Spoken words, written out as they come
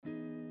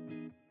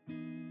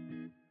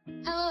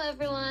Hello,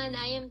 everyone.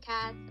 I am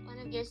Kath,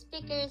 one of your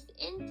speakers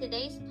in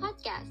today's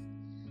podcast.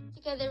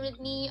 Together with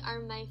me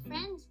are my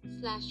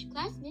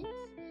friends/classmates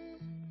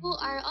who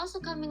are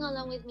also coming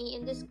along with me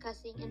in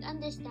discussing and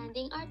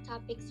understanding our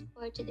topics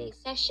for today's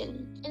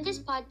session. In this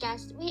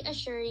podcast, we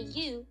assure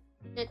you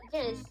that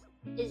this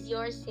is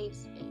your safe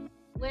space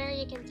where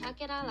you can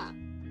talk it all out.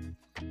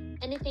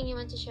 Anything you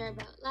want to share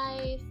about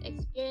life,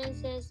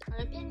 experiences, or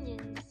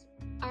opinions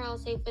are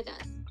all safe with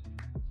us.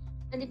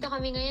 Nandito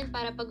kami ngayon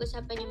para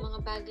pag-usapan yung mga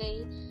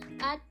bagay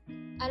at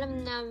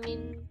alam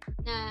namin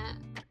na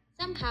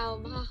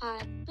somehow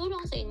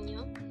makakatulong sa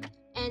inyo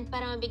and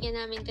para mabigyan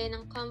namin kayo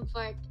ng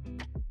comfort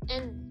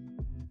and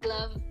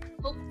love,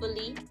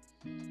 hopefully,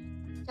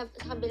 sa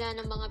kabila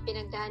ng mga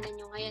pinagdaanan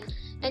nyo ngayon.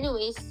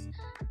 Anyways,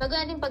 bago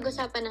natin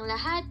pag-usapan ng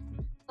lahat,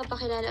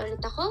 papakilala ulit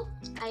ako.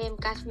 I am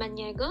Kath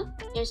Maniego,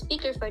 your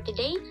speaker for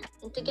today,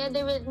 and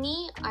together with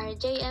me are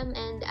JM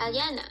and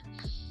Aliana.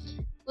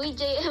 Uy,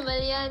 JM,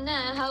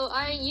 Aliana, how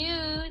are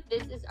you?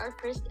 This is our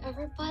first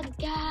ever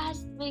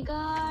podcast. My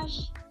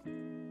gosh.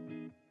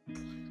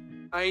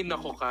 Ay,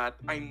 nako, Kat.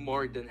 I'm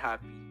more than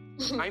happy.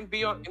 I'm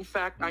beyond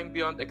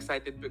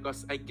excited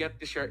because I get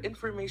to share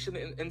information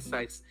and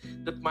insights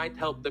that might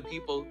help the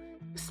people,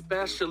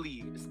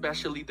 especially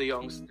the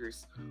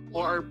youngsters, who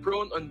are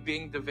prone on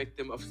being the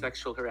victim of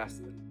sexual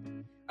harassment.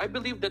 I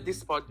believe that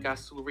this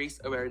podcast will raise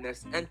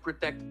awareness and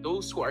protect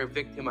those who are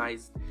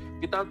victimized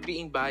without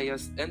being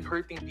biased and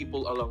hurting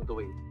people along the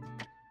way.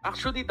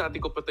 Actually, dati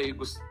ko pa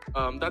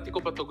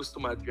to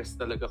gusto ma-address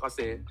talaga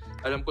kasi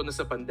alam ko na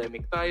sa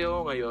pandemic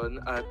tayo ngayon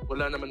at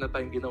wala naman na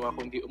tayong ginawa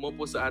kundi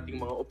umupo sa ating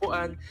mga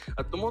upuan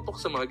at tumutok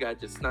sa mga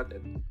gadgets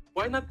natin.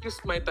 Why not use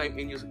my time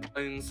in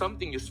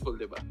something useful,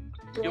 di ba?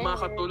 Yeah. Yung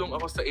makakatulong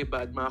ako sa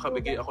iba at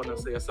makakabigay ako ng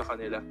saya sa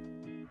kanila.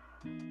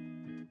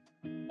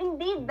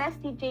 Indeed,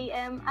 Bestie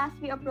JM, as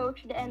we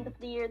approach the end of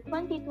the year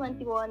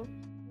 2021,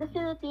 the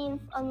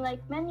Philippines,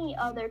 unlike many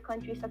other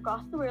countries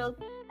across the world,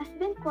 has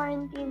been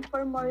quarantined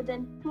for more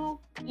than 2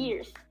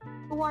 years,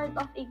 ward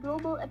of a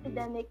global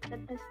epidemic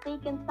that has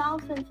taken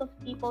thousands of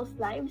people's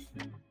lives,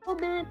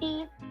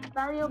 mobility,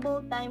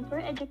 valuable time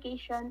for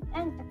education,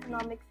 and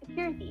economic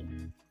security.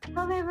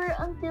 However,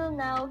 until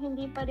now,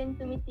 hindi pa rin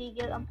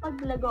tumitigil ang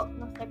paglago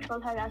ng sexual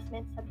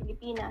harassment sa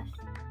Pilipinas.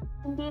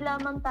 Hindi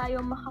lamang tayo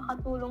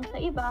makakatulong sa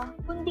iba,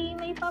 kundi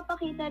may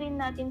papakita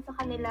rin natin sa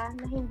kanila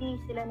na hindi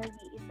sila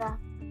nag-iisa.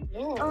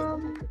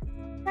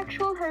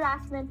 Sexual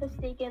harassment has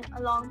taken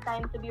a long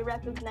time to be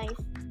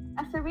recognized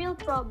as a real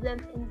problem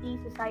in the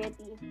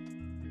society.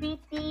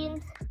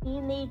 Preteens,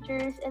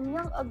 teenagers, and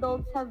young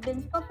adults have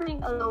been suffering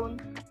alone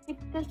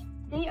because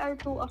they are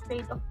too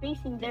afraid of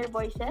raising their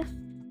voices,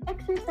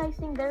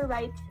 exercising their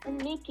rights, and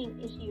making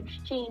a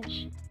huge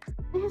change.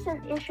 This is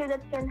an issue that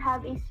can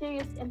have a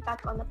serious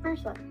impact on a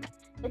person.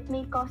 It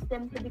may cause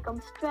them to become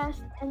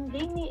stressed and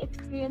they may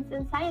experience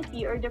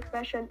anxiety or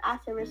depression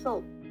as a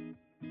result.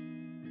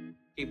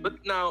 Okay, but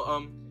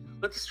now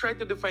let's try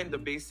to define the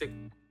basic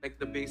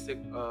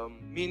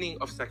meaning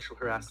of sexual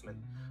harassment.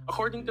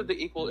 According to the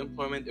Equal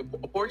Employment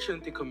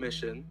Opportunity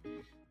Commission,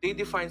 they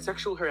define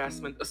sexual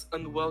harassment as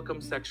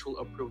unwelcome sexual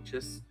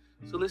approaches,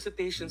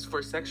 solicitations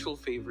for sexual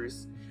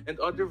favors, and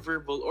other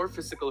verbal or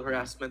physical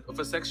harassment of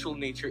a sexual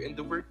nature in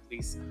the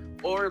workplace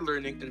or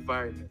learning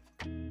environment.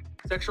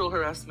 Sexual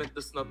harassment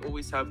does not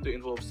always have to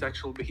involve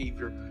sexual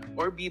behavior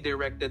or be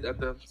directed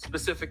at a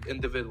specific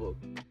individual.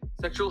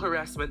 Sexual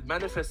harassment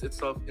manifests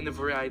itself in a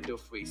variety of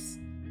ways,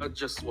 not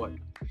just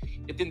one.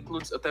 It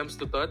includes attempts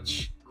to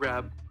touch,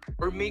 grab,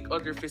 or make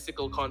other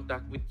physical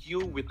contact with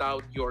you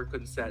without your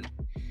consent.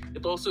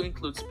 It also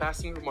includes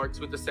passing remarks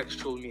with a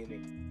sexual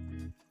meaning.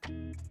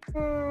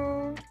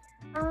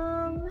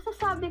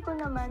 Masasabi ko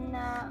naman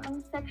na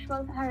ang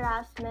sexual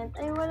harassment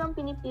ay walang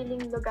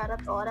pinipiling lugar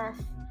at oras.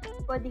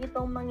 Pwede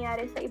itong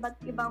mangyari sa iba't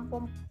ibang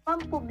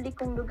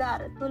pampublikong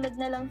lugar tulad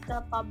na lang sa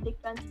public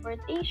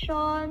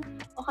transportation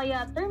o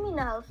kaya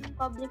terminals,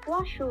 public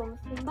washrooms,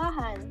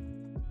 simbahan,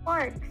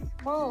 parks,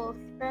 malls,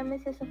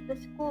 premises of the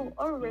school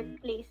or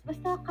workplace.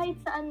 Basta kahit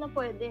saan na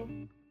pwede.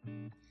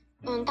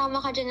 Tama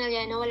ka dyan,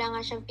 Aliana. Wala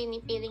nga siyang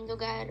pinipiling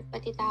lugar,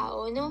 pati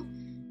tao, no?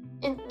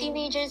 And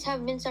teenagers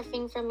have been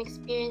suffering from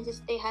experiences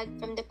they had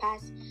from the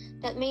past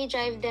that may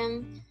drive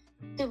them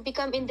to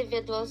become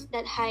individuals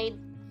that hide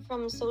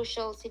from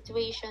social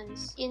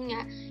situations. Yun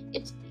nga,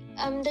 it's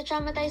the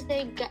traumatized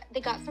they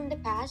got from the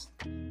past.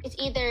 It's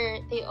either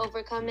they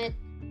overcome it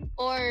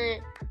or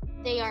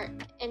they are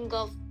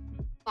engulfed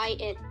by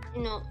it.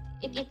 You know,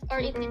 it eats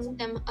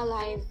them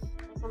alive,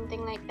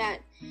 something like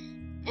that.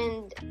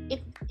 And it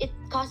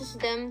causes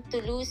them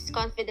to lose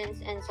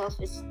confidence and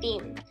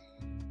self-esteem.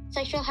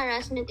 Sexual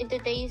harassment in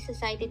today's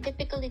society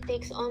typically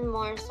takes on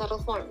more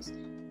subtle forms,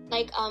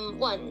 like 1,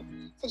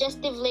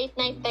 suggestive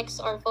late-night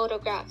texts or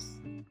photographs.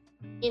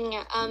 Yun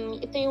nga,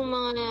 ito yung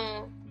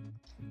mga,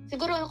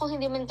 siguro kung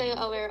hindi man kayo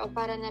aware o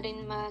para na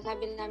rin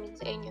masabi namin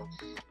sa inyo,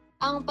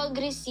 ang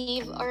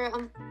pag-receive or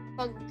ang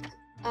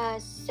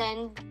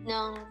pag-send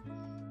ng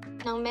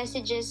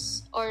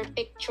messages or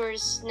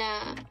pictures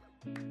na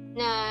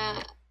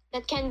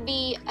that can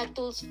be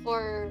tools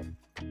for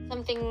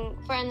something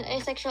for a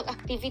sexual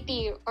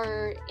activity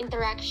or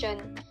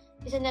interaction,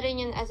 isa na rin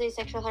yun as a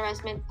sexual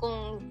harassment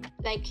kung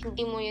like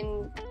hindi mo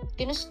yun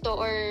ginusto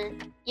or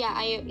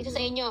isa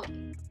sa inyo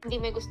hindi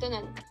may gusto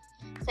nun.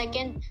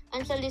 Second,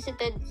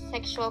 unsolicited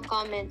sexual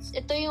comments.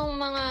 Ito yung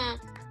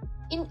mga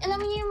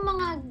alam niyo yung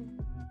mga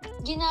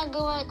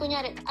ginagawa,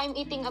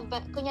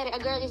 kunyari a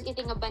girl is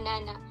eating a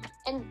banana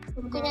and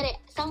kunyari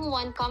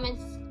someone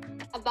comments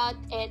about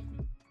it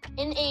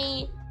in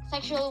a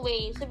sexual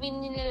way,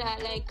 sabihin nila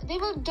like they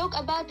will joke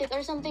about it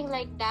or something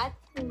like that.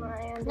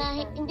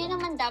 Na hindi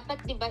naman dapat,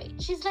 diba?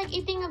 She's like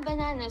eating a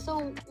banana,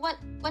 so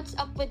what's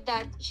up with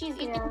that? She's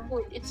eating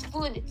food. It's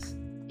food.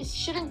 It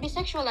shouldn't be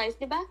sexualized,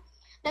 diba?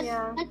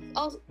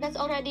 That's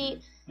already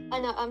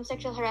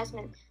sexual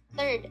harassment.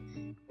 Third,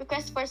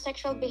 request for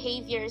sexual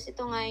behaviors.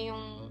 Ito nga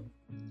yung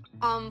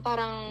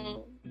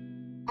parang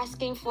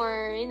asking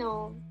for,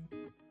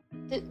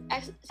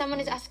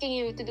 someone is asking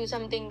you to do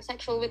something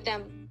sexual with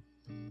them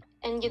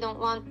and you don't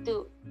want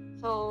to.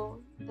 So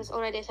that's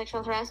already a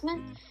sexual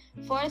harassment.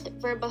 Fourth,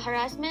 verbal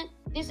harassment.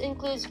 This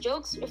includes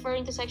jokes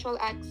referring to sexual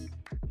acts.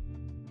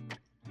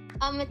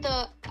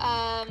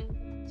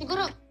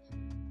 Siguro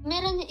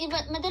meron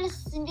iba,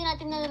 madalas hindi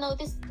natin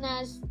na-notice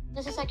na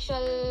nasa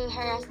sexual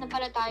harass na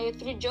pala tayo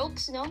through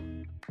jokes, no?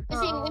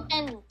 Kasi we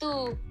tend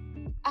to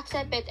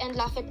accept it and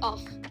laugh it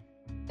off.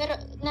 Pero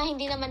na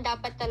hindi naman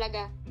dapat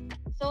talaga.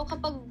 So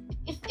kapag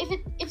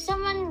if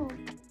someone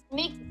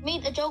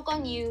made a joke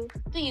on you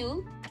to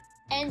you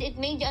and it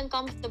made you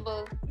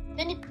uncomfortable,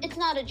 then it's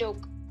not a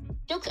joke.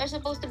 Jokes are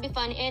supposed to be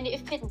funny, and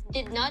if it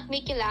did not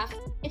make you laugh,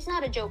 it's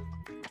not a joke.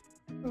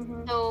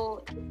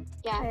 So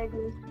I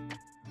agree.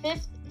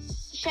 Fifth,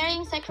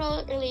 sharing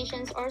sexual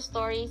relations or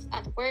stories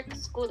at work,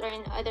 school, or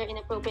in other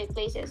inappropriate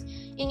places.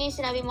 Yun yung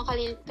sinabi mo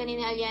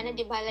kanina, Aliana,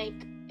 di ba? Like,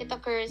 it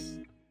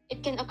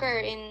can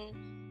occur in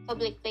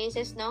public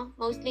places, no?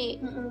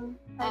 Mostly,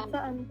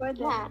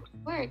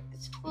 work,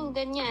 school,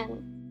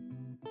 ganyan.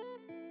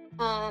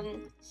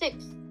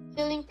 Six,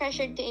 feeling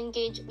pressured to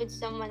engage with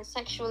someone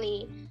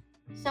sexually.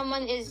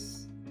 Someone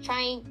is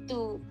trying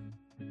to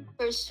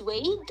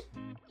persuade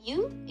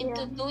you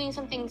into doing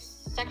something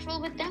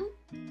sexual with them.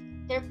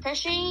 They're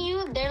pressuring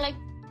you. They're like,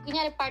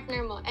 kunyari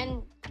partner mo,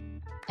 and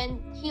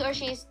he or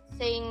she is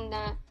saying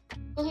na,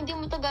 kung hindi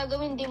mo to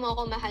gagawin, hindi mo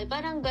ako mahal.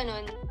 Parang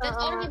ganun. That's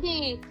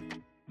already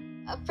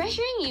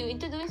pressuring you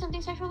into doing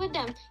something sexual with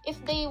them.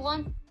 If they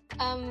want,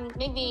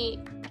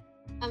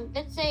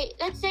 let's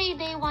say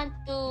they want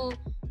to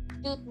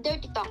do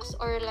dirty talks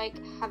or like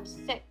have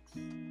sex,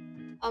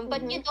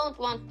 but you don't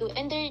want to,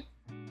 and they're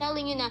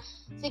telling you na,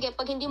 sige,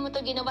 pag hindi mo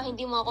to ginawa,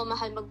 hindi mo ako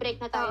mahal, mag-break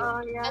na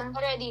tayo. That's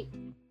already,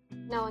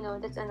 no,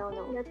 that's a no.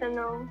 That's a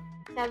no.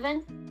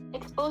 7,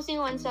 exposing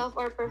oneself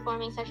or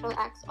performing sexual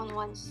acts on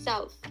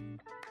oneself.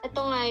 Ito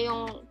nga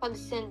yung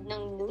pag-send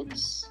ng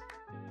nudes.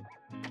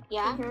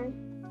 Yeah?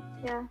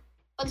 Yeah.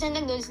 Pag-send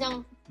ng nudes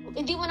ng,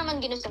 hindi mo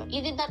naman ginusto.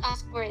 You did not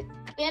ask for it.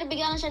 Kaya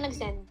bigla lang siya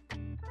nag-send.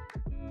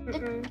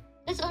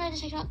 That's already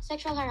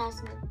sexual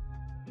harassment.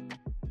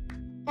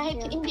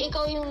 Kahit hindi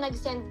ikaw yung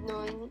nag-send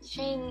nun,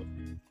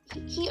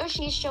 he or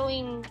she is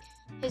showing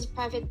his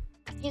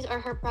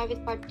or her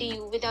private part to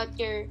you without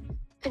your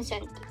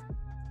consent.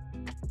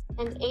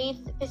 And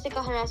 8th, physical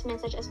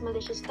harassment such as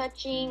malicious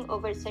touching,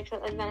 overt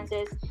sexual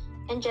advances,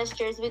 and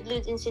gestures with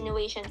lewd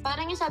insinuation.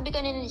 Parang yung sabi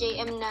kanina ni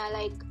JM na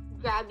like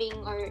grabbing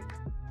or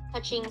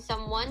touching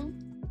someone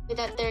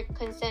without their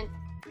consent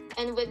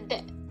and with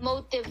the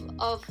motive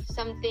of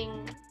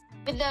something,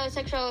 with the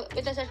sexual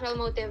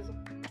motive.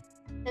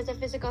 That's a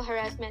physical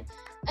harassment.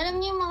 Alam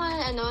niyo yung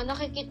mga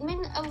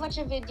I watch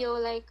a video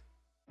like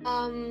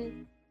a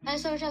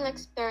social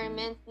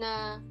experiment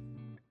na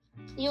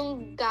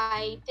yung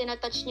guy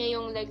tinatouch niya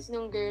yung legs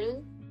ng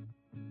girl.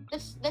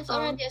 That's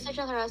already a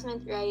sexual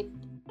harassment, right?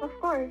 Of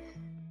course.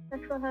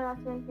 Sexual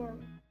harassment yan.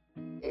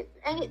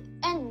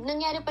 And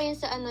nangyari pa yun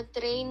sa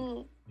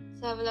train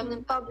sa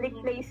ng public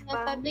place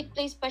pa. Public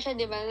place pa siya,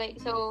 'di ba?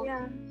 Like so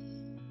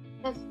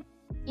that's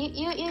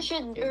you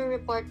should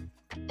report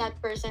that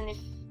person if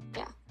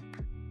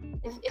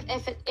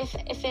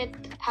it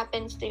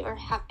happens to you or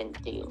happened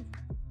to you.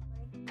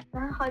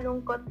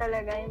 Nakakalungkot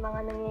talaga yung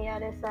mga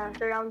nangyayari sa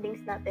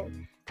surroundings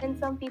natin. And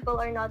some people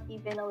are not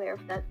even aware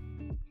of that.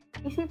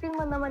 Isipin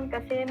mo naman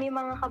kasi may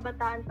mga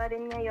kabataan pa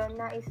rin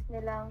ngayon na is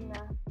nilang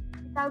na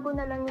itago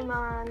na lang yung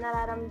mga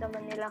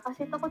nararamdaman nila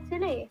kasi takot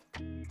sila eh.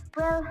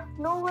 Well,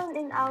 no one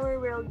in our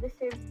world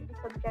deserves to be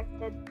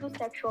subjected to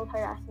sexual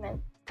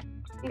harassment.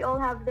 We all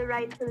have the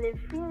right to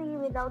live freely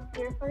without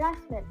fear of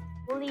harassment,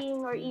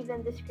 bullying, or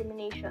even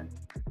discrimination.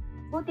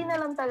 Buti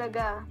na lang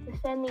talaga, the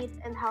Senate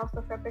and House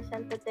of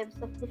Representatives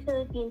of the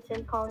Philippines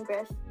and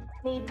Congress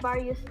made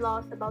various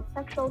laws about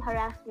sexual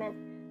harassment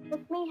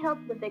that may help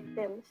the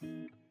victims.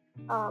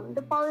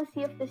 The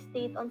policy of the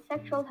state on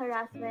sexual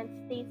harassment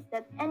states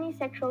that any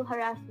sexual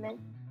harassment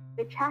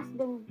which has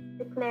been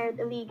declared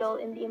illegal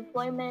in the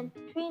employment,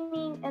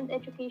 training, and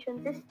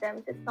education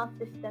systems, it's not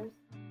systems,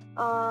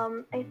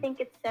 I think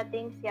it's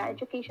settings,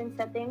 education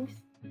settings,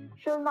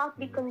 should not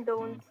be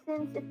condoned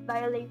since it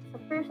violates a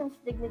person's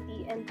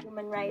dignity and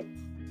human rights.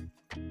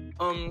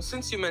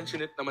 Since you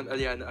mentioned it naman,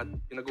 Aliana, at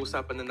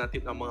pinag-uusapan na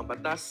natin ang mga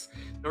batas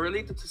na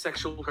related to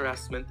sexual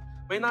harassment,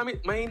 may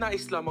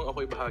nais lamang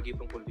ako ibahagi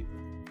tungkol dito.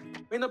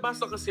 May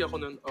nabasa kasi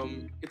ako nun,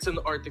 it's an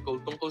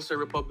article tungkol sa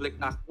Republic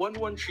Act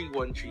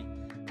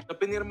 11313 na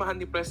pinirmahan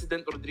ni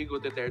President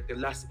Rodrigo Duterte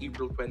last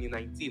April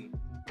 2019.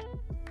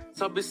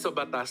 Sabi sa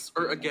batas,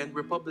 or again,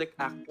 Republic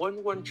Act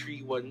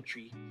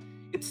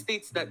 11313, it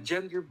states that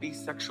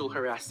gender-based sexual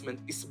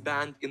harassment is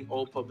banned in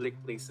all public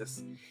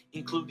places,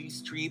 including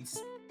streets,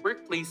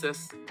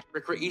 workplaces,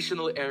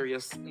 recreational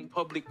areas, and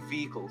public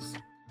vehicles.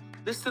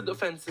 Listed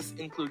offenses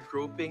include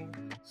groping,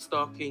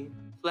 stalking,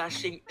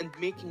 flashing, and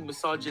making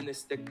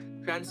misogynistic,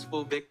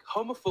 transphobic,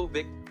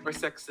 homophobic, or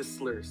sexist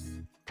slurs.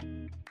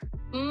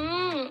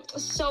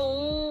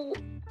 So,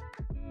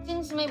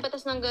 since may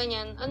batas ng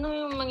ganyan, ano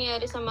yung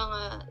mangyayari sa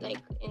mga,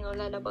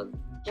 lalabag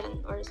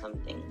dyan or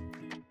something?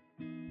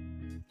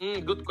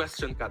 Good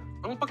question, Kat.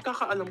 Ang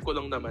pagkakaalam ko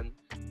lang naman,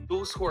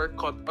 those who are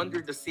caught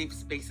under the Safe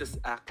Spaces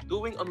Act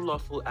doing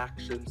unlawful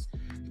actions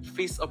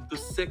face up to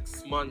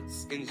 6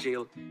 months in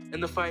jail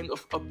and a fine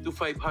of up to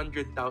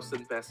 500,000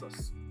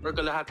 pesos. Or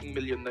kalahating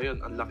milyon na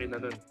yun. Ang laki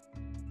na nun.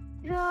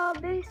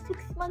 Grabe,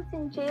 6 months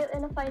in jail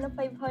and a fine of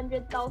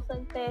 500,000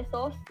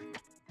 pesos.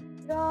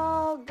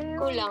 Grabe.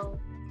 Kulang.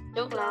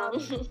 Joke lang.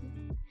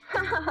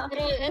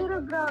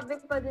 Pero grabe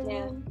pa din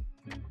Yeah. yun.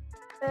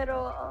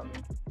 Pero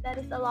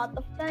that is a lot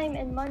of time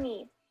and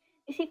money.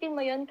 Isipin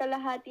mo yon,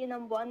 kalahati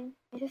ng buwan,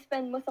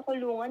 isi-spend mo sa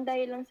kulungan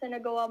dahil lang sa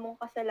nagawa mong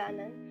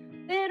kasalanan.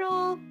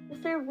 Pero,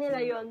 deserve nila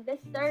yon.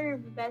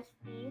 Deserve,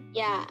 bestie.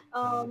 Yeah.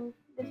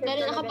 Deserve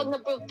Lalo na talaga kapag nila.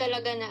 na-prove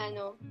talaga na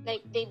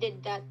they did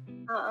that.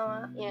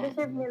 Yeah.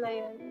 Deserve nila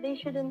yon. They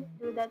shouldn't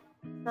do that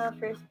sa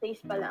first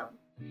place pa lang.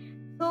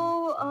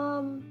 So,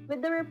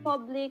 with the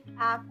Republic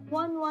Act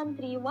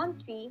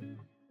 11313,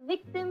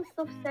 victims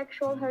of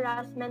sexual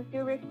harassment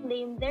will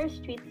reclaim their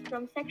streets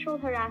from sexual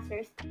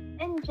harassers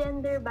and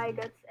gender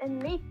bigots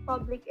and make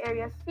public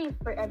areas safe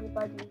for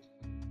everybody.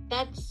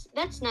 That's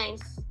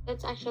nice.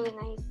 That's actually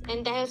nice.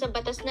 And dahil sa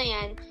batas na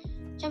yan,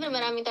 syempre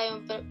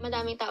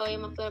madaming tao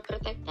yung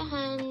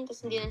maproprotektahan,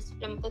 tapos hindi na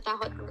sila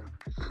matatakot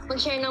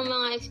mag-share ng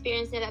mga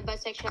experience nila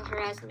about sexual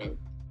harassment.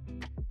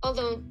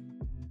 Although,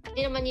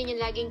 hindi naman yun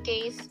yung laging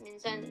case.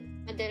 Minsan,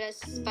 madalas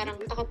parang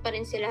takot pa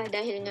rin sila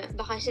dahil nga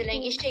baka sila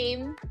yung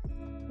i-shame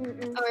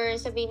or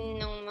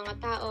sabihin ng mga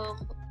tao,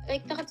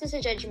 takot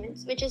sa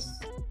judgments, which is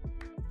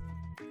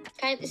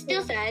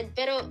still sad,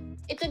 pero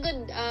it's a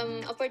good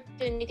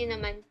opportunity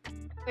naman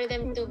for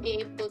them to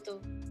be able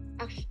to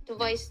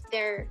voice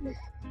their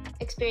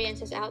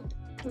experiences out.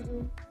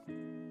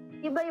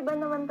 Iba-iba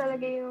naman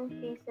talaga yung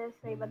cases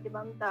sa iba't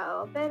ibang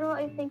tao, pero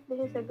I think this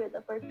is a good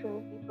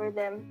opportunity for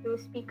them to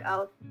speak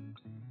out.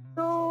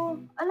 So,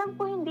 alam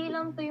ko hindi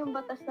lang to yung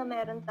batas na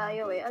meron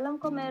tayo eh.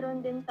 Alam ko meron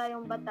din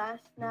tayong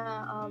batas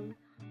na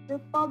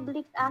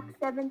Republic Act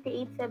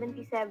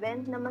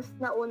 7877 na mas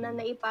nauna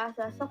na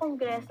ipasa sa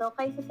Kongreso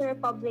kaysa sa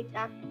Republic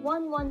Act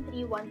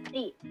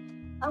 11313.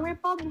 Ang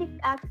Republic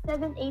Act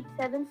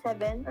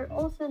 7877 are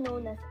also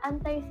known as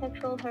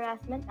Anti-Sexual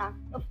Harassment Act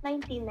of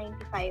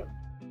 1995.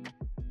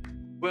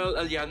 Well,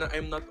 Aliana,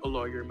 I'm not a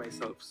lawyer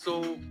myself.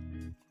 So,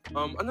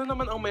 ano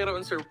naman ang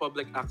mayroon sa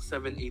Republic Act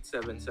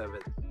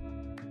 7877?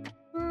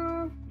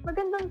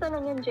 Magandang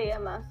tanong yan,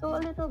 JMA. So,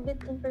 a little bit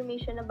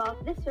information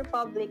about this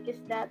republic is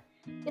that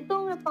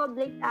itong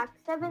Republic Act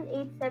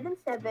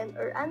 7877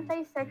 or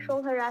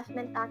Anti-Sexual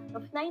Harassment Act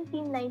of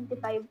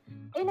 1995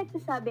 ay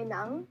nagsasabi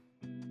ng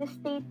the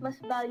state must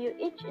value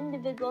each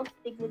individual's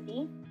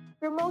dignity,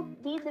 promote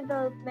the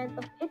development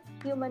of its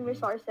human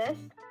resources,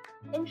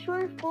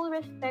 ensure full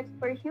respect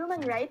for human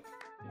rights,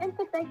 and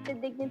protect the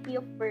dignity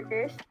of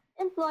workers,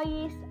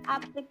 employees,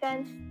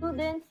 applicants,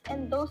 students,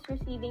 and those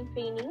receiving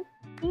training,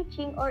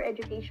 teaching, or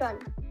education.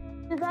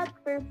 To that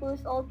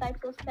purpose, all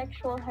types of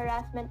sexual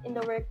harassment in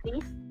the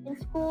workplace, in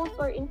schools,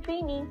 or in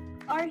training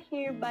are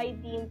hereby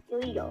deemed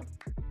illegal.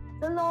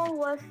 The law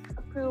was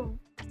approved,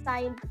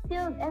 signed,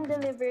 sealed, and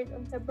delivered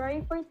on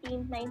February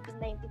 14,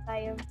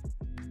 1995.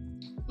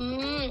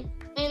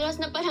 May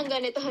laws na parang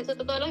ganito. Sa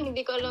totoo lang,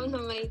 hindi ko alam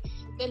na may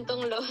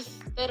gantong laws.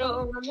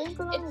 Pero ngayon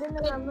ko lang it's din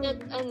good nalaman.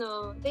 that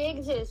they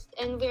exist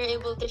and we're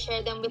able to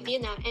share them with you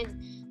na. And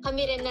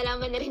kami rin,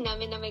 nalaman na rin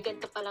namin na may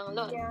ganito palang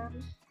laws. Yeah.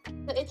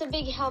 So it's a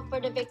big help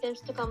for the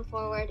victims to come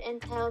forward and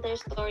tell their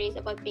stories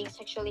about being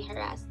sexually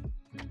harassed.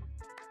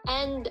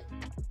 And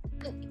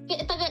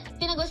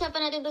pinag-usapan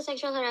natin to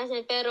sexual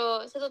harassment,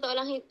 pero sa totoo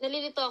lang,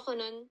 nalilito ako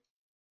nun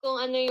kung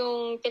ano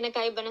yung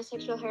pinagkaiba ng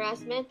sexual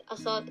harassment,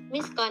 assault,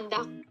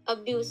 misconduct,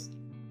 abuse,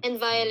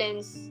 and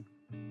violence.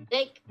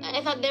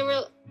 I thought they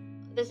were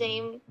the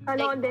same.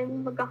 Ano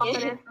din,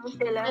 magkakapares lang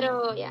sila. Pero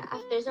yeah,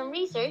 after some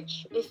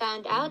research, we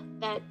found out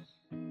that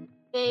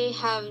they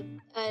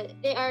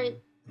are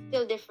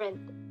still different,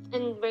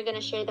 and we're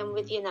gonna share them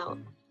with you now.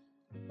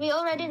 We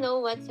already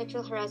know what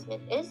sexual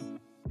harassment is.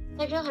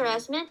 Sexual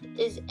harassment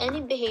is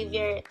any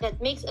behavior that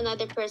makes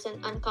another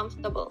person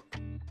uncomfortable.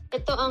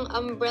 ito ang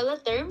umbrella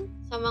term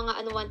sa mga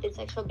unwanted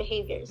sexual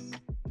behaviors.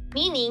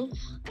 Meaning,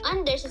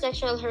 under sa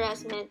sexual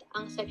harassment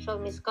ang sexual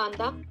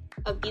misconduct,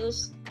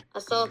 abuse,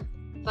 assault,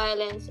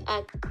 violence,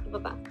 at iba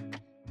pa.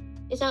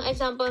 Isang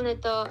example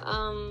nito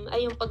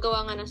ay yung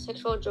paggawa nga ng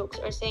sexual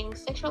jokes or saying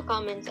sexual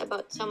comments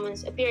about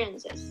someone's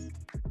appearances.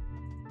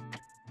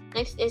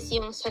 Next is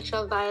yung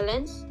sexual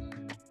violence.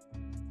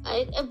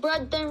 A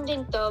broad term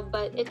din to,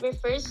 but it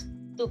refers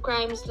to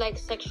crimes like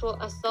sexual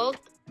assault,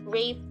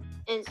 rape,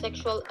 and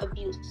sexual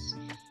abuse.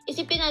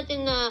 Isipin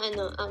natin na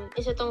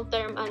isa tong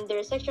term under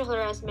sexual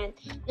harassment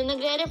na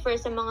nagre-refer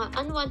sa mga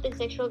unwanted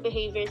sexual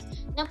behaviors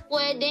na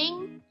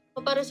pwedeng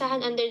maparusahan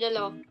under the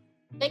law.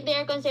 Like they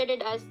are considered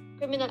as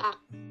criminal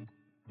acts.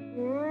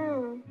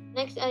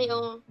 Next ay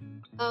yung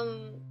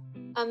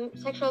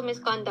sexual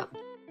misconduct.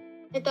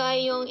 Ito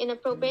ay yung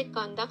inappropriate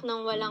conduct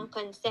ng walang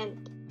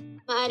consent.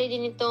 Maaari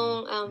din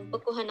itong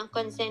pagkuha ng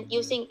consent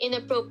using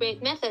inappropriate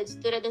methods.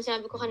 Tulad ng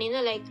sinabi ko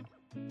kanina, like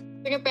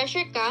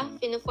pinapressure ka,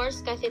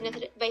 pinaforce ka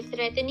by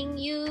threatening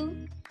you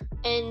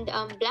and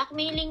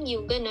blackmailing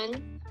you, ganun,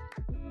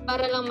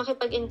 para lang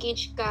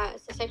makipag-engage ka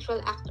sa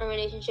sexual act or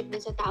relationship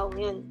dun sa taong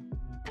yun.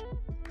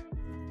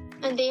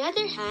 On the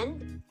other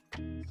hand,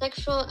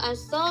 sexual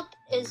assault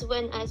is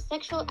when a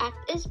sexual act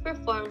is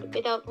performed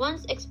without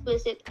one's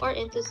explicit or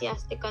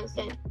enthusiastic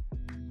consent.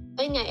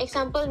 Ayun nga,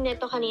 example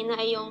nito kanina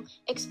ay yung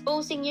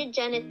exposing your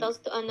genitals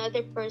to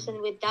another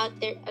person without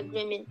their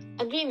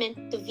agreement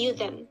to view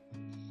them.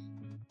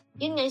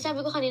 Yun nga,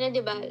 sabi ko kanina,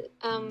 di ba,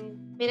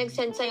 may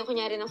nag-send sa'yo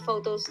kunyari ng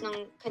photos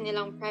ng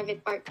kanilang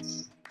private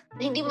parts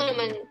na hindi mo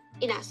naman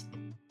inask.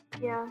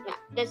 Yeah,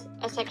 that's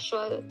a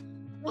sexual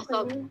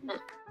assault na.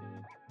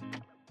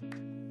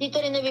 Dito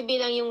rin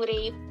nabibilang yung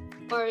rape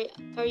or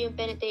yung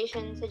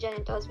penetration sa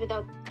genitals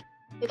without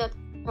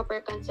proper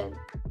consent.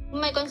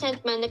 Kung may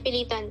consent man,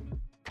 napilitan,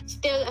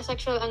 still a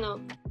sexual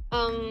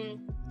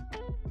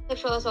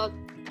assault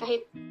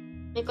kahit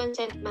may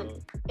consent man.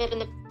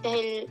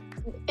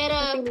 Pero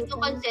no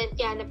consent,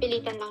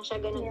 napilitan lang siya,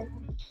 ganun. Yeah.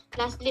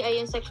 Lastly ay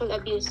yung sexual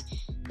abuse.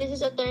 This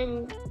is a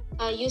term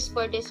used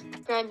for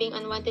describing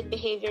unwanted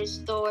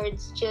behaviors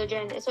towards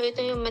children. So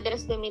ito yung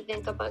madalas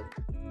gamitin kapag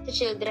sa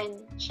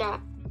children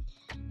siya.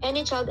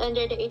 Any child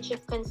under the age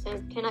of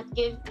consent cannot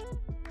give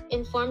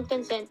informed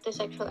consent to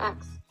sexual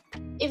acts.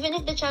 Even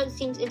if the child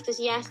seems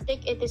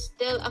enthusiastic, it is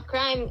still a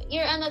crime.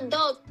 You're an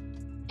adult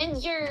and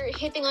you're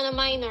hitting on a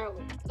minor.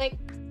 Like,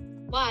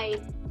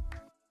 why?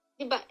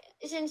 Diba?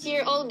 Since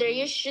you're older,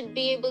 you should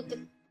be able to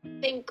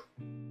think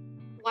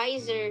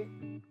wiser,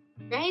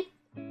 right?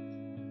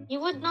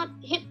 You would not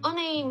hit on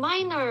a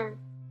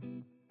minor.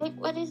 Like,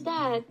 what is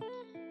that?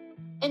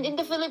 And in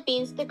the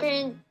Philippines, the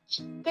current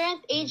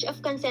age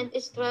of consent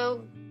is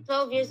 12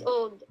 years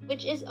old,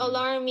 which is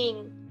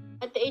alarming.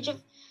 At the age of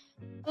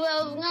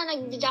 12 nga,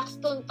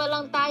 nag-jackstone pa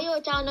lang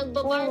tayo, tsaka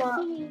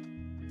nagbabarty.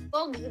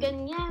 Pogs,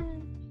 ganyan.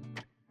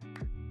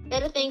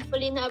 Pero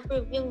thankfully,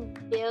 na-approve yung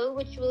bill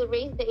which will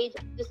raise the age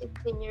to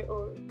 16 years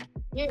old.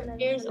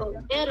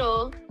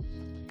 Pero,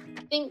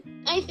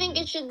 I think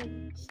it should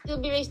still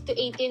be raised to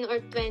 18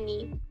 or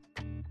 20.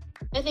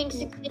 I think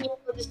 16 years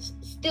old is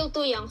still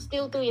too young.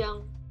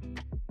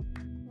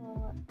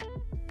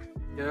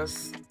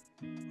 Yes.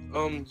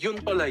 Yun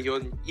pala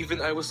yun.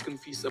 Even I was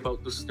confused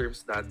about those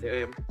terms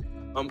dati.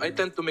 I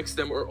tend to mix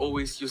them or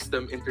always use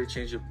them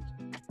interchangeably.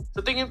 Sa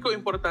tingin ko,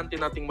 importante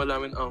nating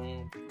malaman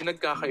ang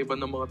pinagkakaiba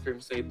ng mga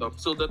terms na ito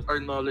so that our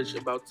knowledge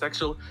about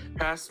sexual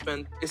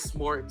harassment is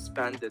more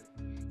expanded.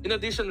 In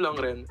addition lang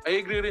rin,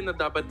 I agree rin na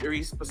dapat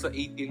i-raise pa sa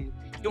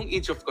 18 yung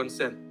age of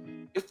consent.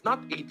 If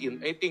not 18,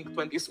 I think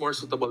 20 is more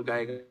suitable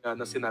gaya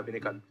na sinabi ni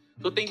Kat.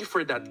 So thank you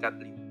for that,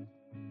 Kathleen.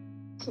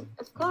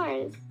 Of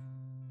course.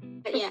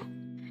 But yeah.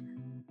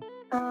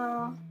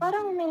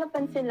 Parang may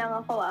napansin lang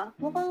ako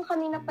Mukhang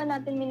kanina pa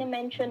natin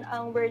minimension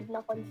ang word na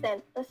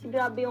consent. Tapos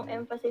grabe yung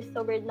emphasis sa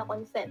word na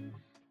consent.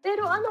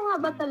 Pero ano nga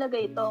ba talaga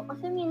ito?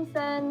 Kasi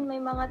minsan may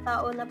mga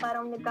tao na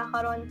parang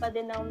nagkakaroon pa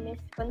din ng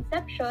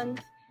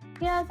misconceptions.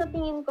 Kaya sa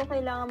tingin ko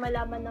kailangan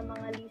malaman ng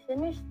mga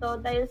listeners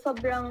to dahil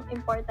sobrang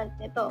important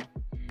nito.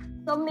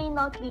 Some may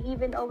not be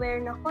even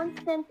aware na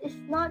consent is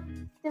not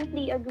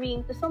simply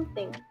agreeing to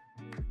something.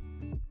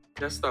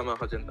 Yes, tama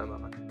ka dyan.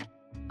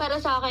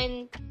 Para sa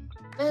akin,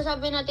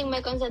 masasabi natin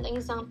may consent ang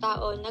isang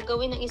tao na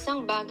gawin ng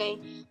isang bagay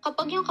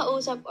kapag yung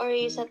kausap or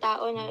sa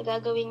tao na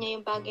gagawin niya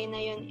yung bagay na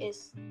yun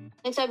is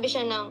nagsabi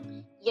siya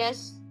ng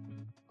yes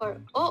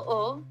or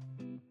oo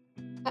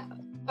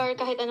or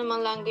kahit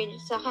anumang language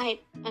sa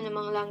kahit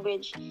anumang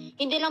language.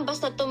 Hindi lang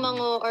basta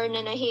tumango or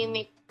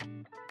nanahimik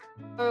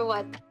or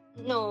what.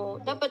 No,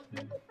 dapat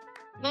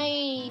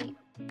may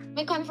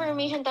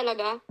confirmation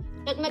talaga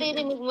at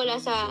maririnig mula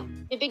sa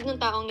bibig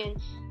ng taong yun.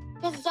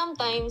 Kasi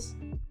sometimes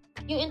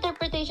yung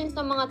interpretations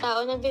ng mga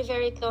tao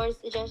nagbe-vary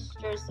towards the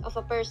gestures of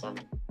a person.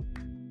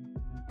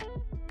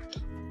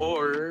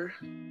 Or,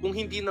 kung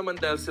hindi naman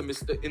dahil sa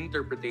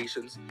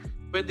misinterpretations,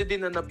 pwede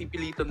din na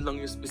napipilitan lang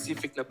yung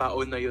specific na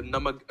tao na yun na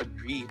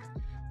mag-agree.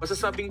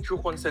 masasabing true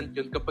consent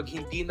yun kapag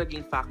hindi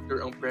naging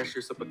factor ang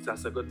pressure sa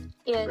pagsasagot.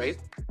 Yes. Right?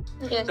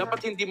 Yes.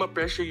 Dapat hindi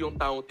ma-pressure yung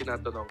taong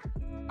tinatanong.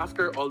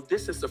 After all,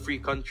 this is a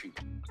free country.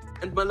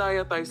 And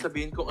malaya tayo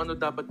sabihin kung ano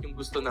dapat yung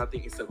gusto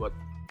nating isagot.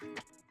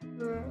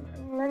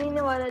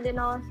 Naniniwala din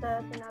ako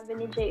sa sinabi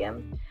ni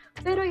JM.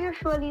 Pero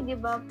usually, di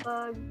ba,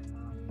 pag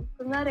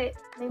kunwari,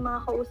 may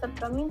mga kausap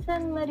ka,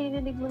 minsan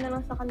maririnig mo na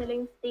lang sa kanila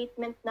yung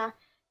statement na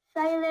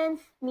silence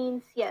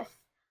means yes.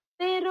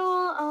 Pero,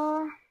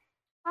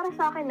 para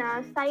sa akin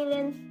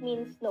silence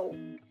means no.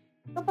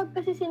 Kapag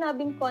kasi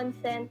sinabing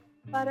consent,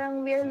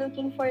 parang we're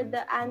looking for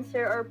the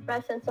answer or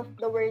presence of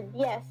the word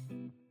yes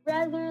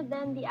rather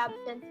than the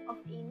absence of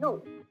a no.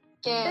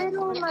 Yes.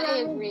 Pero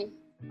I agree.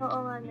 Oo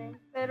nga na.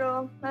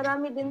 Pero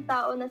marami din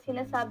tao na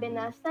sinasabi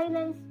na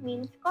silence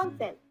means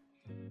consent.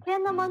 Kaya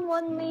naman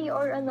one way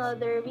or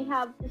another, we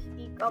have to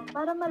speak up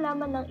para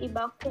malaman ng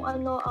iba kung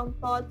ano ang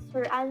thoughts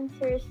or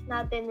answers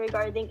natin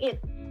regarding it.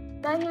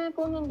 Dahil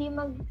kung hindi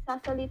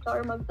magsasalita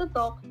or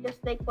magtutok,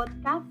 just like what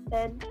Kath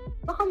said,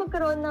 baka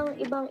magkaroon ng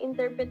ibang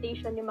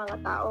interpretation yung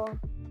mga tao.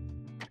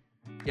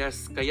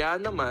 Yes, kaya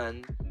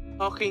naman,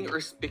 talking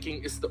or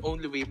speaking is the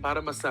only way para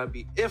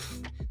masabi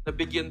if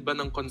nabigyan ba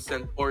ng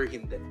consent or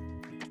hindi.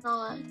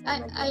 Oo.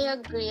 I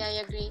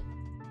agree.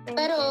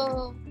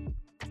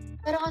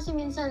 Pero kasi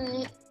minsan,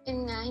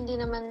 yun nga, hindi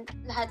naman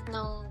lahat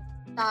ng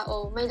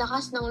tao may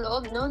lakas ng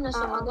loob, no, na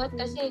sumagot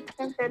kasi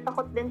Siyempre,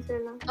 takot din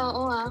sila.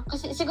 oo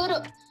kasi siguro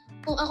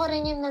kung ako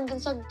rin yung nandun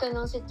sa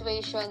ganong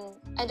situation,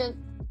 I don't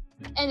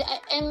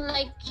and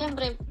like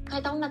syempre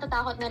kahit ako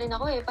natatakot na rin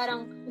ako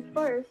parang Of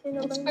course,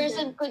 sino ba each hindi?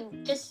 person could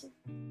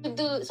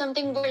do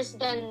something worse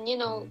than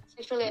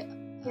sexually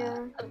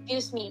Yeah.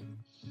 abuse me.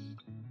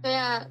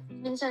 Kaya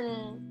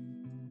minsan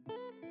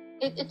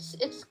it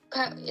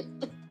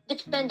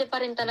depende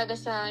pa rin talaga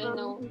sa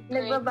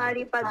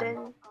Nagbabari pa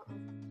din.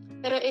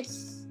 Pero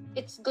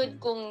it's good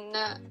kung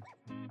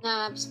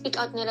na speak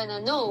out nila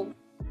na no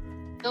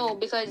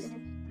because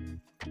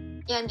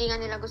hindi nga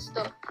nila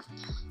gusto.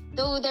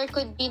 Though there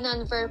could be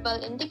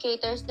non-verbal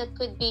indicators that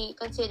could be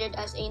considered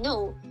as a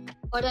no,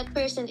 or that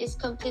person is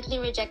completely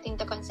rejecting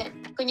the consent.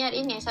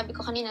 Kunyari sabi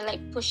ko kanina,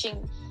 like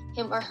pushing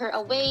him or her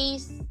away,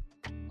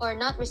 or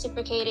not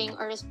reciprocating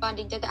or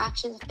responding to the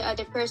actions of the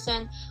other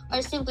person,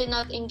 or simply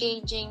not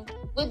engaging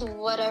with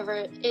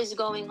whatever is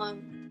going on.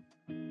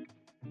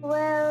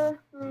 Well,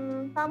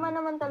 tama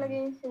naman talaga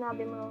yung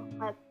sinabi mo,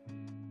 Kat.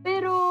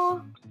 Pero,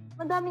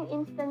 madaming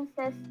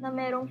instances na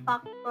merong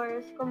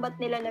factors kung ba't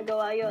nila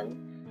nagawa yon.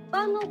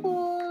 Paano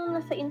kung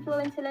nasa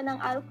influence sila ng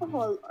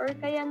alcohol or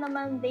kaya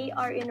naman they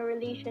are in a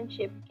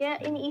relationship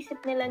kaya iniisip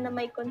nila na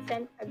may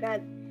consent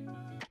agad?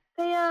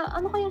 Kaya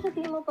ano kaya sa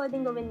tingin mo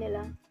pwedeng gawin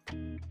nila?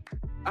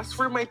 As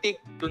for my take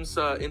dun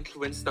sa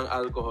influence ng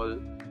alcohol,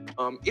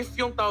 if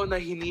yung tao na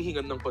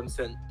hinihingan ng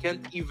consent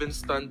can't even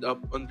stand up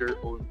on their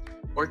own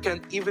or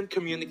can't even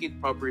communicate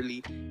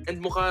properly and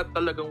mukha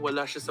talagang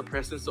wala siya sa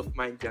presence of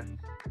mind niya,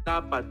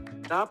 dapat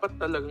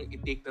talagang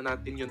i-take na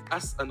natin yun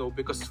as a no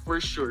because for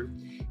sure,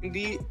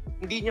 hindi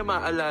niya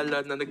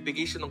maalala na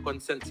nagbigay siya ng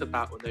consent sa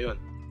tao na yun.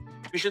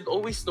 We should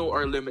always know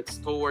our limits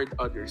toward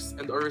others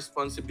and our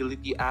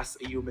responsibility as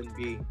a human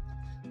being.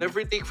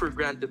 Never take for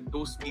granted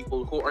those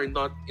people who are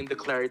not in the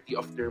clarity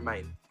of their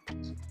mind.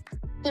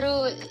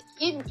 True.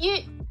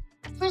 You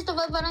first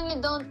of all, parang you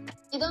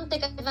don't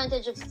take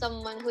advantage of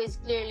someone who is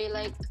clearly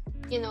like,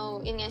 yun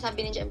nga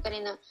sabi ni Jem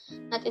kanina,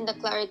 not in the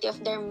clarity of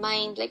their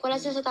mind. Like, wala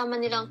sila sa tama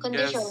nilang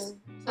condition.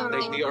 Yes.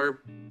 Like they are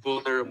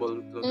vulnerable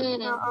to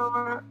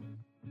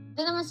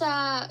Doon naman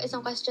sa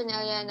isang question ni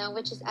Aliana,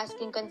 which is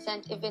asking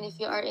consent even if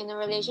you are in a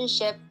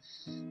relationship,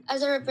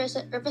 as a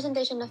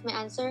representation of my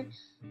answer,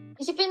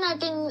 isipin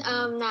natin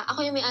na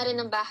ako yung may-ari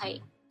ng bahay.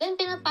 Then,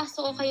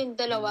 pinapasok ko kayong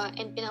dalawa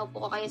and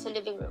pinaupo ko kayo sa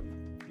living room.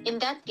 In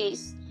that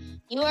case,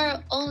 you are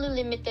only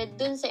limited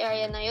dun sa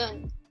area na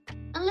yon.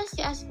 Unless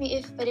you ask me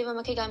if pwede ba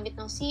makigamit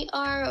ng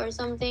CR or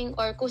something,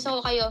 or kusa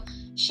ko kayo,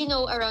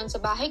 around sa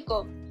bahay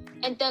ko,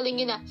 and telling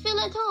you na, feel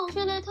at home,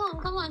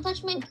 come on,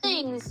 touch my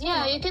things.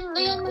 Yeah, you can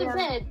lay on my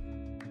bed.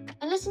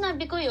 Unless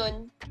sinabi ko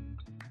yun,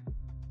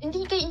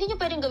 hindi nyo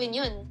pwedeng gawin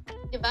yun.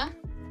 Diba?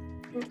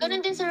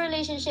 Ganun din sa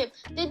relationship.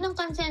 Need ng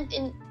consent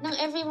ng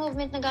every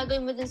movement na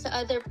gagawin mo din sa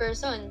other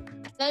person.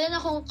 Lalo na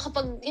kung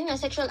kapag,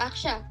 sexual act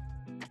siya.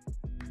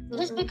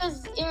 Just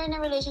because you're in a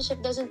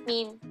relationship doesn't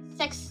mean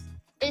sex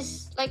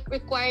is like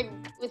required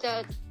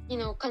without,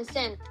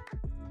 consent.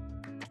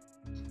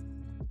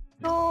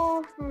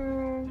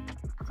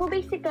 So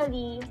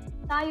basically,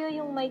 tayo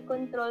yung may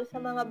control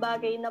sa mga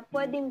bagay na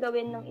pwedeng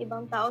gawin ng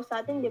ibang tao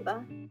sa atin, di ba?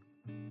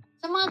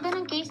 Sa mga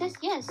ganong cases,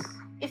 yes.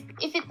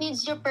 If it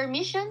needs your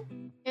permission,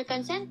 your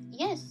consent,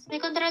 yes. May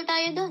control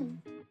tayo dun.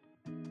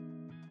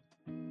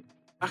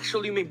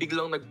 Actually, may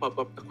biglang nag-pop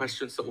up na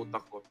question sa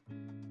utak ko.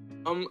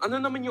 Ano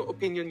naman yung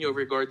opinion nyo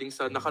regarding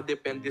sa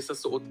nakadepende sa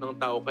suot ng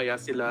tao kaya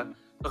sila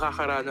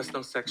nakakaranas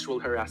ng sexual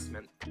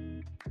harassment?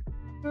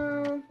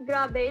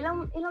 Grabe.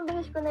 Ilang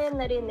beses ko na yan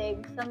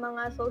narinig sa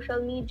mga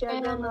social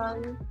media.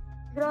 Ganon.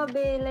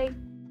 Grabe, like,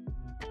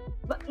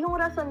 yung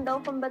rason daw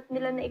kung ba't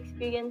nila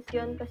na-experience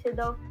yun kasi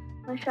daw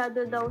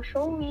masyado daw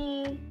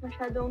showy,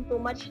 masyadong too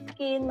much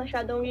skin,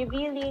 masyadong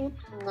revealing.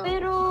 No.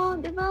 Pero,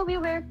 di ba, we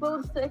wear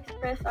clothes to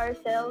express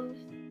ourselves.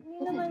 Hindi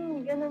naman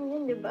ganun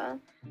yun, di ba?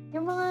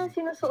 Yung mga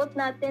sinusuot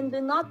natin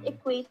do not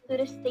equate to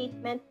the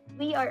statement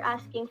we are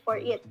asking for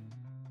it.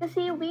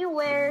 Kasi we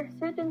wear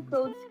certain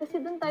clothes kasi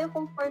doon tayo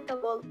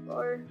comfortable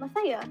or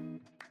masaya.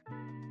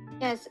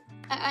 Yes,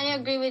 I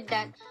agree with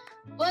that.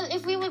 Well,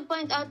 if we would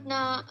point out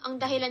na ang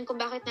dahilan kung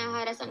bakit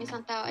nahaharas ang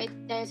isang tao ay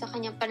dahil sa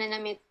kanyang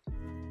pananamit,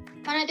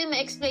 paano natin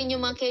ma-explain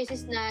yung mga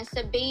cases na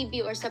sa baby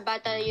or sa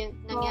bata yun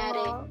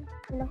nangyari?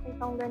 Nakita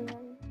kong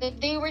ganyan.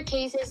 There were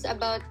cases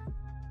about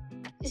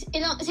 6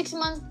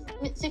 months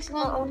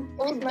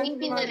old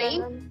baby na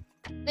rape.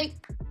 Like,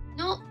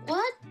 no,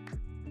 what?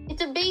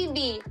 It's a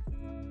baby.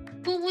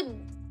 Who would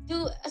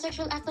do a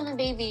sexual act on a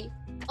baby?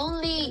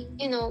 Only,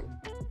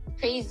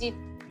 crazy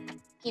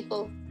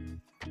people.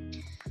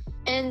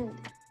 And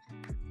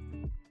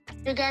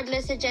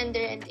regardless sa gender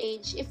and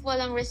age, if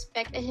walang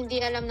respect at hindi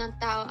alam ng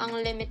tao ang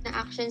limit na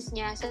actions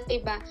niya sa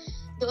iba,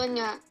 doon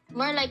nga,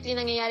 more likely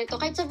nangyayari to.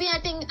 Kahit sabihin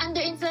natin under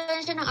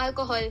influence siya ng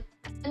alcohol,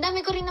 ang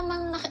dami ko rin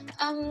naman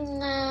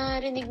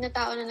narinig na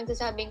tao na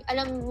nagsasabing,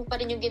 alam mo pa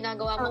rin yung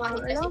ginagawa mo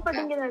kahit alam mo lasing pa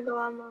rin ka.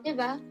 ginagawa mo.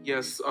 Diba?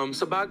 Yes,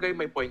 sa bagay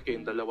may point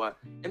kayong dalawa.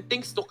 And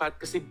thanks to Kat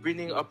kasi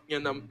bringing up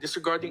niya na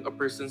disregarding a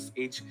person's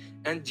age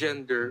and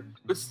gender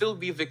could still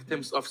be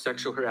victims of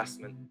sexual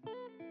harassment.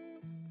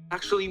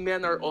 Actually,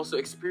 men are also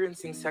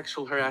experiencing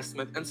sexual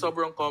harassment and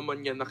sobrang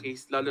common yan na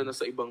case lalo na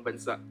sa ibang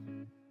bansa.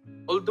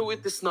 Although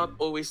it is not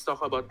always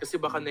talked about kasi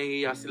baka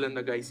nahihiya sila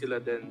na guys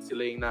sila din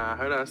sila yung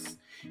na-harass,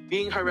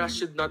 being harassed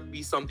should not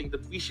be something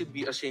that we should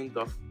be ashamed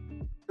of.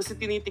 Kasi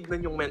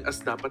tinitignan yung men as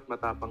dapat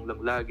matapang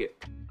lang lagi.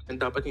 And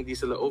dapat hindi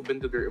sila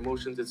open to their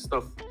emotions and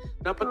stuff.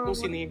 Dapat kung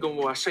sino yung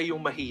gumawa, siya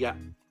yung mahiya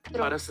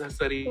para sa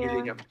sarili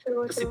niya.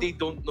 Kasi they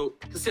don't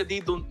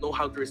know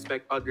how to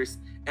respect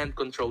others and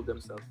control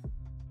themselves.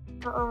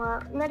 Oo nga.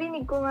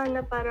 Narinig ko nga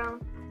na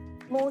parang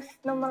most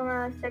ng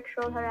mga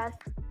sexual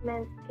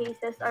harassment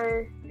cases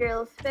are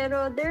girls.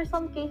 Pero there are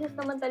some cases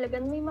naman talaga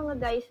may mga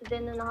guys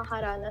din na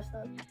nakakaranas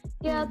nun.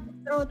 Kaya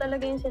true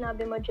talaga yung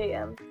sinabi mo,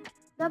 JM.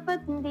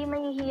 Dapat hindi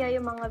mahihiya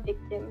yung mga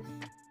victims.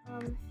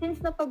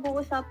 Since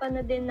napag-uusapan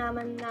na din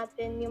naman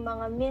natin yung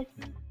mga myths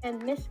and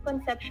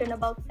misconception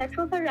about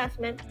sexual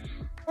harassment,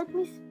 let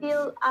me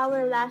spill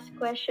our last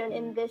question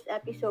in this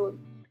episode.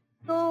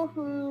 So,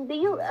 do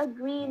you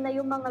agree na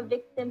yung mga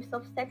victims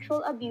of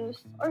sexual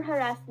abuse or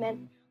harassment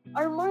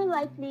are more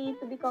likely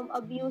to become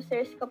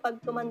abusers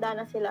kapag tumanda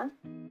na sila?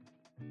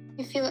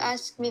 If you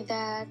ask me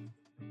that,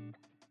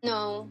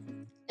 no,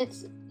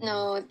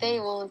 they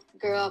won't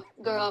grow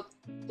up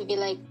to be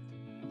like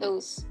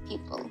those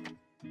people.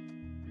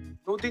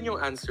 No din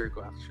yung answer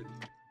ko actually.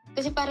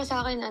 Kasi para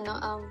sa akin,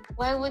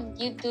 why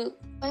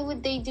would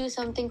they do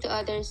something to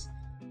others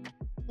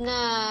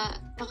na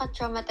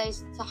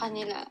maka-traumatize sa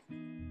kanila?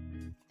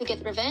 To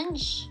get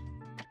revenge?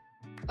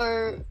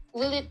 Or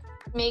will it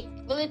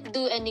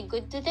do any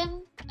good to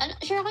them?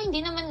 Sure ako,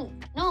 hindi naman,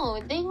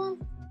 no,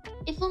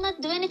 it will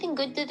not do anything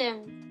good to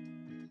them.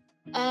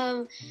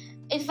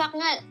 In fact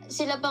nga,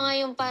 sila pa nga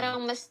yung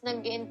parang mas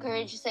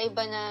nag-encourage sa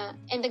iba na,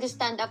 and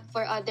nag-stand up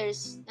for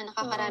others na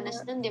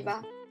nakakaranas nun, di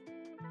ba?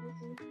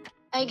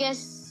 I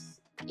guess,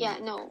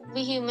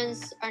 we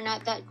humans are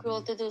not that cruel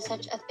to do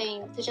such a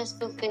thing, to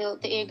just fulfill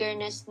the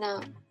eagerness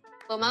na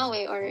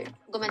bumawi or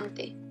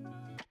gumante.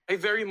 I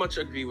very much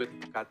agree with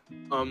Kat.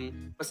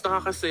 Mas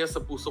nakakasaya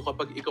sa puso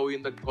kapag ikaw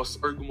yung nag-cause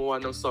or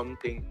gumawa ng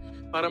something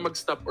para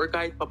mag-stop or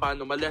kahit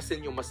papano ma-lessen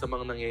yung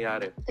masamang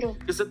nangyayari. True.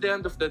 Because at the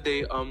end of the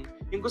day,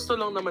 yung gusto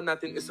lang naman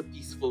natin is a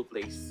peaceful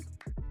place.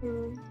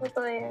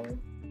 Totoo yan.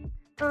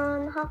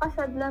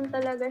 Nakakasad lang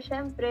talaga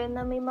syempre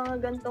na may mga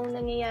gantong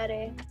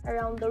nangyayari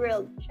around the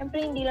world.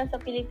 Syempre hindi lang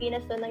sa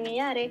Pilipinas to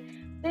nangyayari,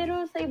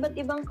 pero sa iba't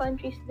ibang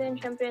countries din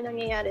syempre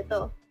nangyayari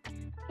to.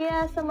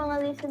 Kaya sa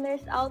mga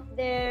listeners out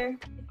there,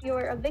 if you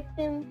are a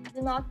victim,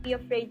 do not be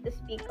afraid to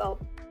speak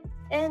up.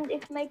 And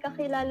if may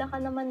kakilala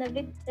ka naman na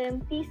victim,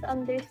 please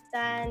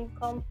understand,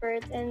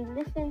 comfort, and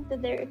listen to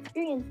their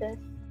experiences.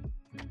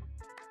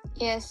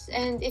 Yes,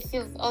 and if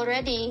you've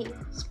already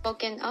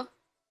spoken up,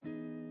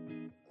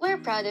 we're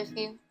proud of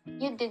you.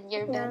 You did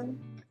your best.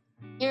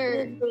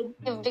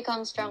 You've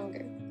become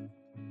stronger.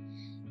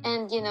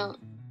 And,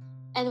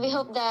 and we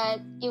hope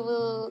that you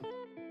will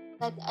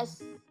let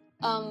us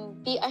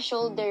be a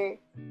shoulder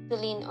to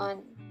lean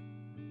on.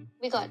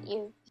 We got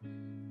you.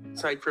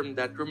 Aside from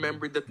that,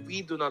 remember that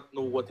we do not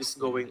know what is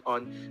going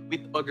on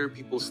with other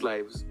people's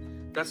lives.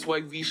 That's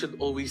why we should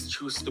always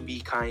choose to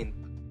be kind.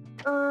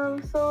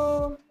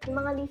 So, yung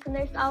mga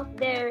listeners out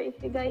there, if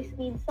you guys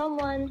need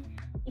someone,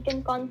 you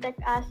can contact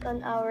us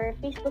on our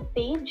Facebook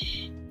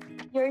page,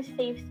 Your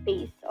Safe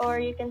Space, or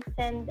you can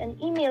send an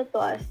email to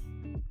us.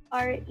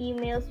 Our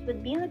emails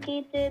would be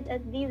located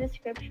at the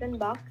description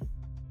box.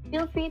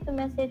 Feel free to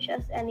message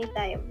us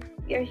anytime.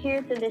 We are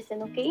here to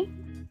listen, okay?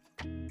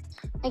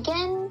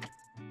 Again,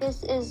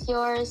 this is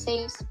Your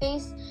Safe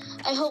Space.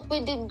 I hope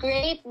we did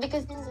great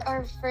because this is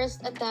our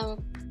first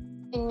attempt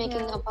in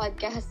making a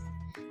podcast.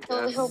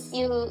 So we hope Yes.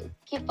 you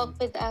keep up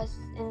with us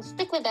and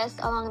stick with us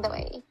along the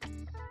way.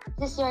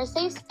 This is your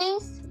safe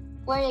space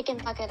where you can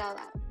talk it all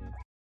out.